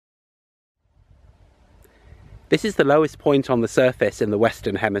This is the lowest point on the surface in the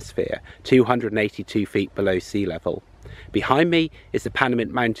Western Hemisphere, 282 feet below sea level. Behind me is the Panamint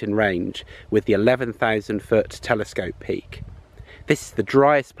Mountain Range with the 11,000 foot telescope peak. This is the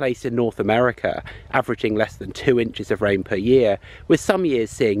driest place in North America, averaging less than 2 inches of rain per year, with some years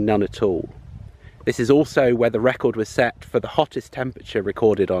seeing none at all. This is also where the record was set for the hottest temperature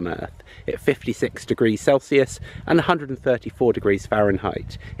recorded on Earth, at 56 degrees Celsius and 134 degrees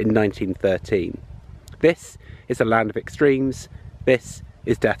Fahrenheit in 1913. This is a land of extremes. This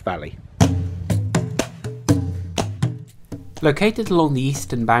is Death Valley. Located along the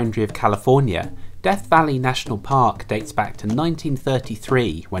eastern boundary of California, Death Valley National Park dates back to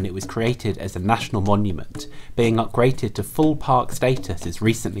 1933 when it was created as a national monument, being upgraded to full park status as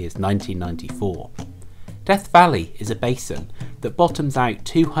recently as 1994. Death Valley is a basin that bottoms out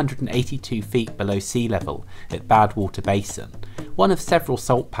 282 feet below sea level at Badwater Basin, one of several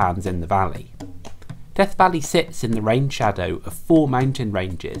salt pans in the valley. Death Valley sits in the rain shadow of 4 mountain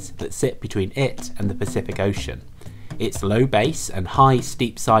ranges that sit between it and the Pacific Ocean. Its low base and high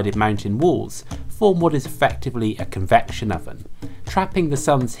steep-sided mountain walls form what is effectively a convection oven, trapping the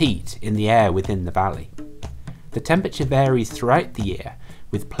sun's heat in the air within the valley. The temperature varies throughout the year,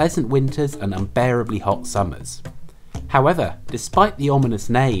 with pleasant winters and unbearably hot summers. However, despite the ominous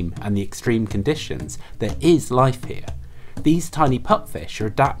name and the extreme conditions, there is life here. These tiny pupfish are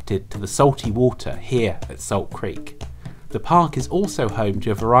adapted to the salty water here at Salt Creek. The park is also home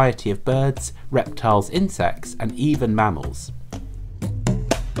to a variety of birds, reptiles, insects, and even mammals.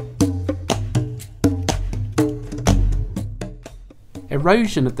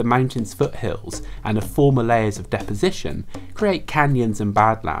 Erosion of the mountain's foothills and of former layers of deposition create canyons and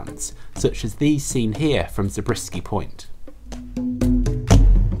badlands, such as these seen here from Zabriskie Point.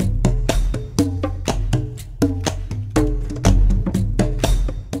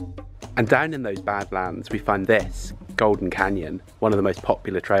 And down in those badlands we find this, Golden Canyon, one of the most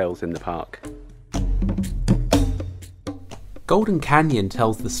popular trails in the park. Golden Canyon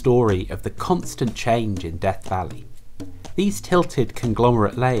tells the story of the constant change in Death Valley. These tilted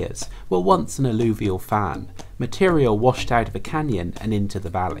conglomerate layers were once an alluvial fan, material washed out of a canyon and into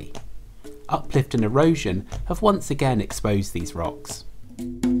the valley. Uplift and erosion have once again exposed these rocks.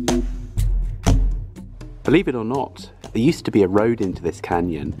 Believe it or not, there used to be a road into this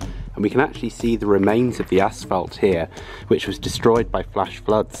canyon, and we can actually see the remains of the asphalt here, which was destroyed by flash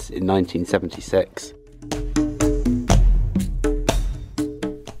floods in 1976.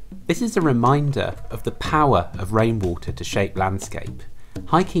 This is a reminder of the power of rainwater to shape landscape.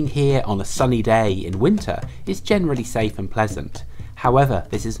 Hiking here on a sunny day in winter is generally safe and pleasant. However,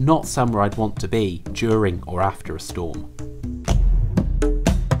 this is not somewhere I'd want to be during or after a storm.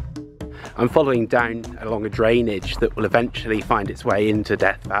 I'm following down along a drainage that will eventually find its way into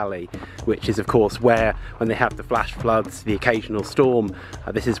Death Valley, which is of course where, when they have the flash floods, the occasional storm,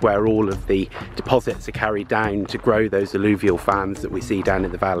 this is where all of the deposits are carried down to grow those alluvial fans that we see down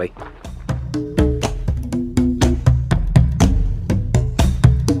in the valley.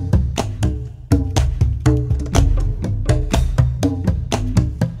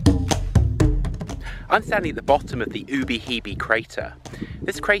 I'm standing at the bottom of the Ubehebe crater.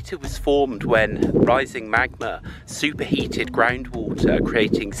 This crater was formed when rising magma superheated groundwater,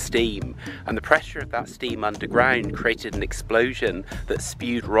 creating steam, and the pressure of that steam underground created an explosion that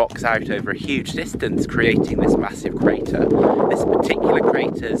spewed rocks out over a huge distance, creating this massive crater. This particular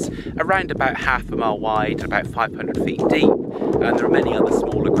crater's around about half a mile wide, about 500 feet deep, and there are many other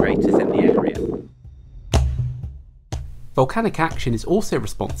smaller craters in the area. Volcanic action is also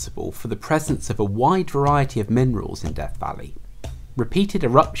responsible for the presence of a wide variety of minerals in Death Valley. Repeated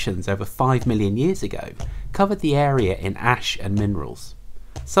eruptions over 5 million years ago covered the area in ash and minerals.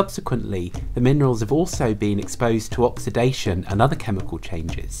 Subsequently, the minerals have also been exposed to oxidation and other chemical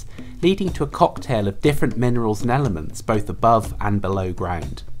changes, leading to a cocktail of different minerals and elements both above and below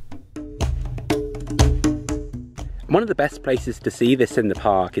ground. One of the best places to see this in the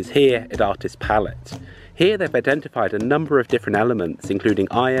park is here at Artist Palette. Here they've identified a number of different elements, including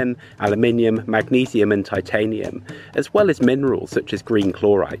iron, aluminium, magnesium and titanium, as well as minerals such as green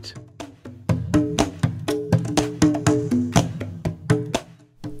chlorite.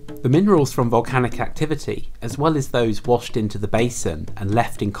 The minerals from volcanic activity, as well as those washed into the basin and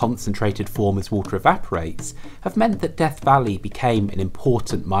left in concentrated form as water evaporates, have meant that Death Valley became an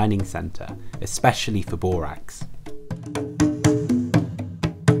important mining centre, especially for borax.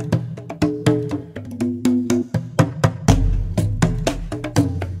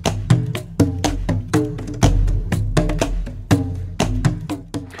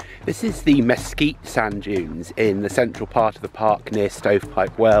 This This is the Mesquite sand dunes in the central part of the park near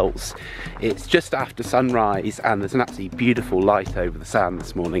Stovepipe Wells. It's just after sunrise and there's an absolutely beautiful light over the sand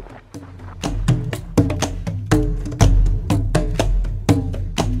this morning.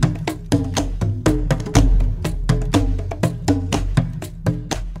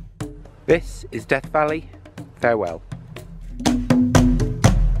 This is Death Valley. Farewell.